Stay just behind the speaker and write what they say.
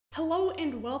Hello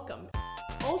and welcome.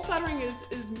 All soldering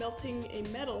is melting a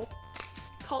metal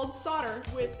called solder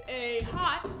with a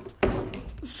hot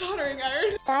soldering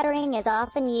iron. Soldering is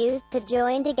often used to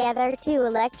join together two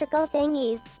electrical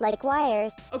thingies, like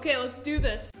wires. Okay, let's do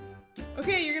this.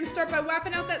 Okay, you're gonna start by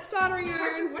whapping out that soldering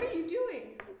iron. What are you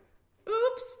doing?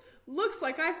 Oops, looks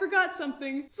like I forgot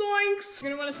something. Zoinks!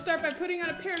 You're gonna wanna start by putting on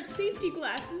a pair of safety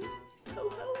glasses. Ho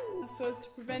ho! So as to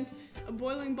prevent a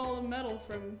boiling ball of metal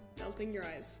from melting your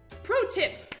eyes. Pro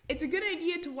tip! It's a good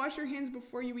idea to wash your hands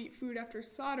before you eat food after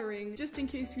soldering, just in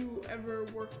case you ever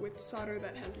work with solder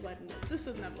that has lead in it. This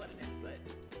doesn't have lead in it,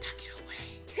 but tuck it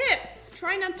away. Tip!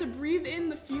 Try not to breathe in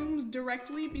the fumes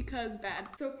directly because bad.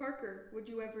 So Parker, would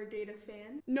you ever date a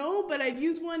fan? No, but I'd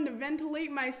use one to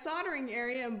ventilate my soldering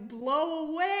area and blow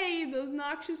away those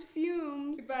noxious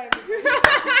fumes. Goodbye, everybody.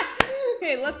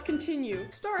 Okay, let's continue.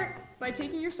 Start by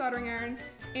taking your soldering iron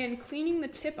and cleaning the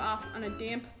tip off on a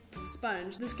damp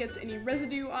sponge. This gets any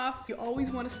residue off. You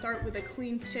always want to start with a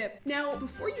clean tip. Now,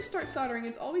 before you start soldering,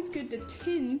 it's always good to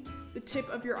tin the tip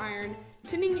of your iron.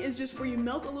 Tinning is just where you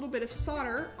melt a little bit of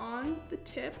solder on the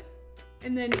tip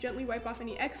and then gently wipe off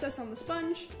any excess on the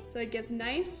sponge so it gets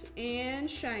nice and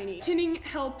shiny. Tinning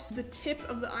helps the tip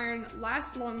of the iron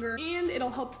last longer and it'll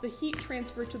help the heat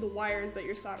transfer to the wires that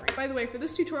you're soldering. By the way, for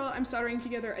this tutorial, I'm soldering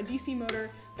together a DC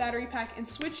motor, battery pack, and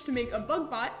switch to make a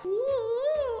bug bot.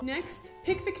 Next,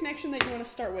 pick the connection that you want to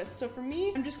start with. So for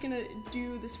me, I'm just gonna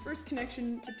do this first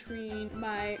connection between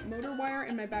my motor wire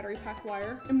and my battery pack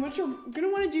wire. And what you're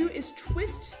gonna want to do is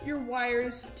twist your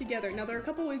wires together. Now there are a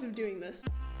couple ways of doing this.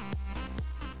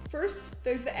 First,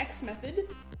 there's the X method.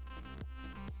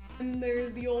 And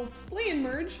there's the old splay and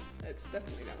merge. That's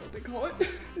definitely not what they call it.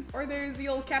 Or there's the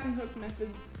old cap and hook method,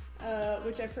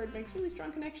 which I've heard makes really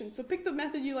strong connections. So pick the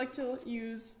method you like to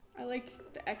use. I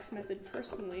like the X method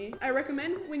personally. I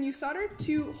recommend when you solder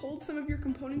to hold some of your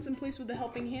components in place with the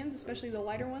helping hands, especially the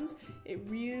lighter ones. It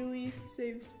really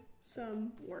saves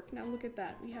some work. Now look at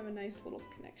that. We have a nice little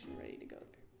connection ready to go there.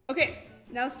 Okay,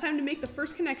 now it's time to make the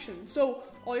first connection. So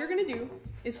all you're gonna do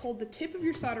is hold the tip of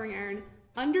your soldering iron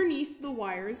underneath the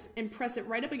wires and press it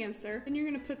right up against there. Then you're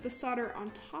gonna put the solder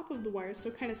on top of the wires,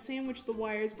 so kind of sandwich the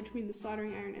wires between the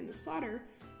soldering iron and the solder.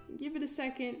 And give it a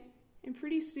second, and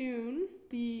pretty soon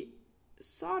the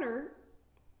solder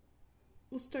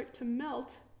will start to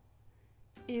melt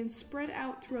and spread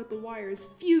out throughout the wires,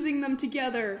 fusing them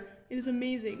together. It is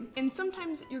amazing. And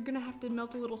sometimes you're gonna have to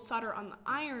melt a little solder on the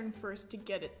iron first to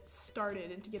get it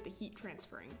started and to get the heat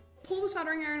transferring. Pull the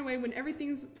soldering iron away when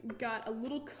everything's got a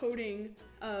little coating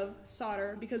of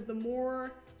solder, because the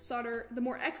more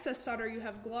excess solder you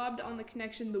have globbed on the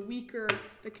connection, the weaker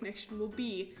the connection will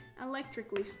be,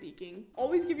 electrically speaking.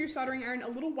 Always give your soldering iron a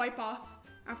little wipe off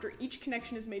after each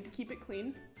connection is made to keep it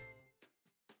clean.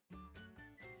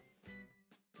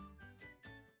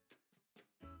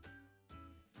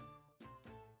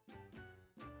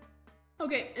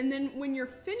 Okay, and then when you're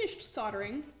finished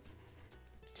soldering,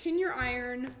 tin your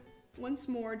iron once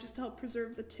more just to help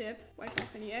preserve the tip, wipe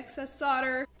off any excess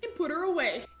solder, and put her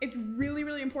away. It's really,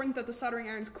 really important that the soldering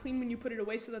iron's clean when you put it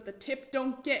away so that the tip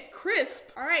don't get crisp.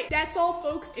 All right, that's all,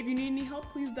 folks. If you need any help,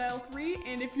 please dial 3.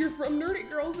 And if you're from Nerd It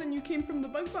Girls and you came from the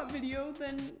Bug Bot video,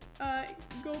 then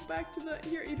go back to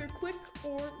either click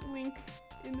or link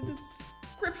in the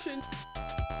description.